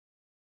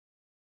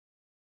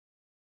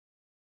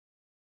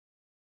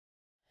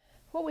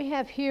What we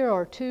have here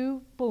are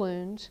two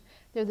balloons.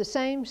 They're the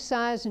same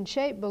size and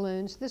shape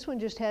balloons. This one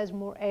just has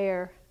more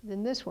air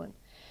than this one.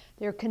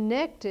 They're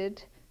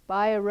connected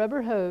by a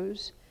rubber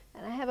hose,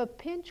 and I have a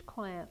pinch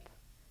clamp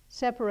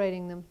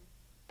separating them,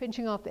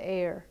 pinching off the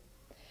air.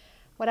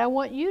 What I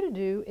want you to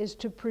do is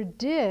to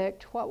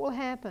predict what will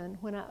happen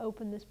when I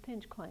open this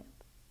pinch clamp.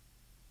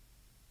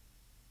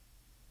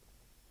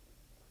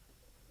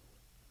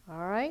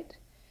 All right,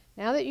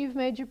 now that you've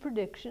made your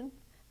prediction,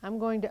 I'm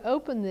going to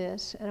open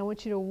this, and I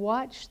want you to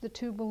watch the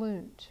two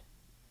balloons.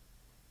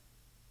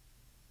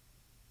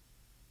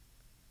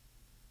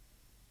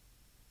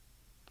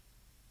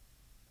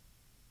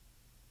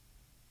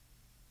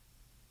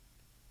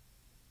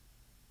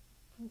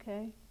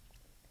 Okay.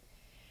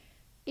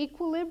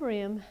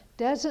 Equilibrium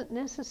doesn't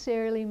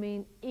necessarily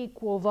mean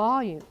equal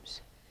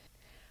volumes.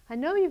 I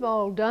know you've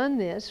all done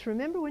this.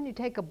 Remember when you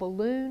take a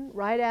balloon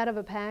right out of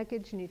a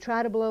package and you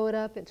try to blow it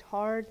up, it's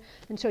hard,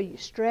 and so you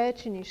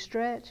stretch and you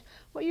stretch.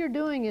 What you're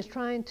doing is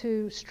trying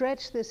to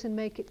stretch this and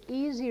make it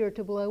easier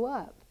to blow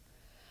up.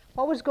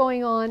 What was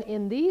going on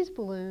in these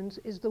balloons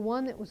is the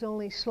one that was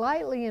only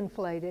slightly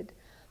inflated,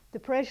 the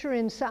pressure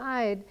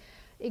inside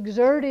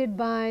exerted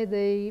by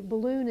the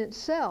balloon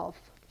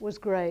itself was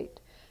great,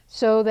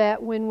 so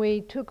that when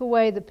we took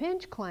away the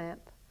pinch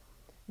clamp,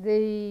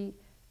 the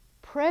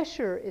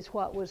pressure is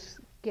what was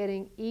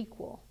getting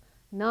equal,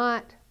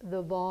 not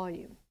the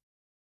volume.